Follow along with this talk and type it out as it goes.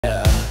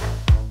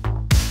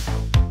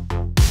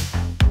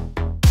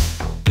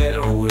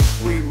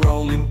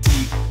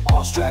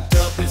all strapped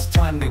up, it's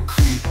time to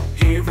creep.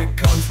 Here it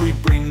comes, we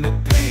bring the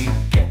pain.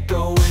 Get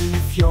going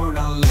if you're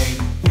not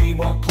late. We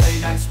won't play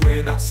nights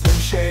without Slim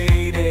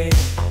Shady.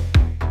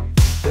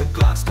 The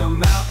Glocks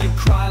come out and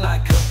cry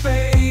like a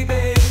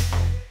baby.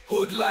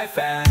 Hood life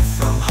and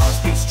some hearts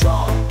beat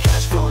strong.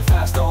 Cash flowing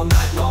fast all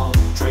night long.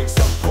 Drinks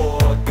are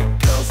poured, the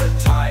girls are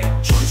tight.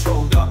 Joints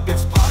rolled up,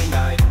 it's party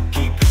night.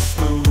 Keep it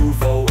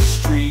smooth, always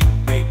street.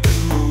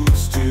 Making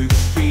moves to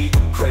the beat.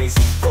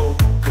 Crazy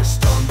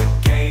focused on the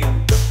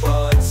game. The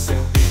buds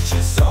and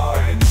bitches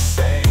are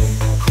insane.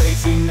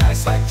 Crazy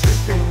nights like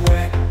dripping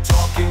wet.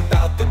 Talking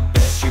about the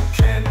best you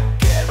can.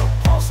 Ghetto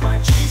pulse, my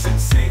G's and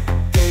sing.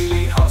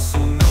 Daily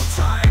hustle, no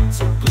time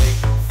to blink.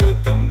 For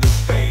them the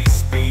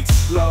bass beats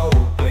slow.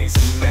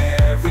 Blazing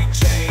Mary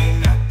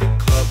Jane at the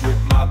club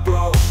with my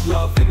bro.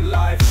 Loving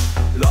life,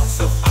 lots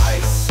of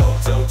ice.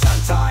 Auto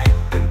time tight,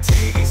 and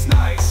titties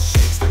nice.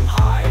 Shakes them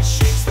high,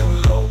 shakes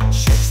them low.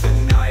 Shakes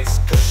them nice,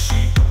 cause she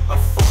a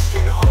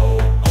fucking hoe.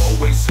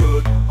 Always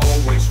hood,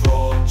 always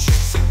raw.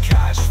 Chicks and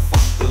cash,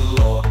 fuck the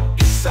law.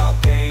 It's our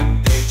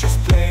game, they just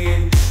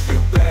playing. You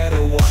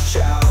better watch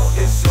out,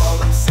 is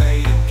all I'm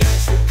saying.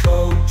 Gangsta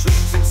code,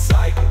 dreams in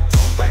sight.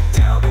 Don't back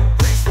down,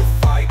 embrace the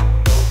fight.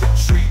 No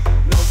retreat,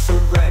 no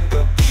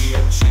surrender.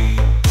 BMG,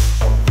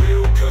 a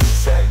real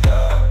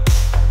contender.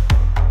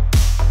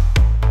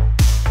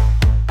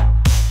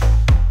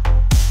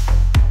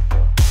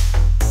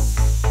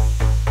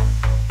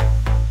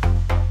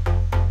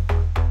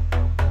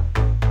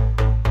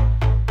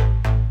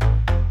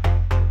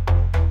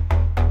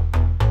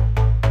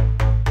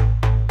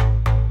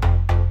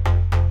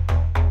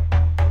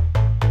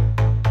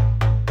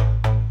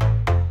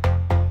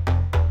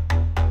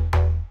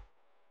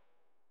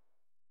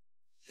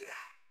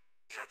 Yeah,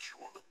 catch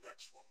you on the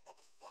next one,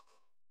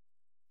 motherfucker.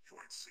 You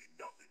ain't seen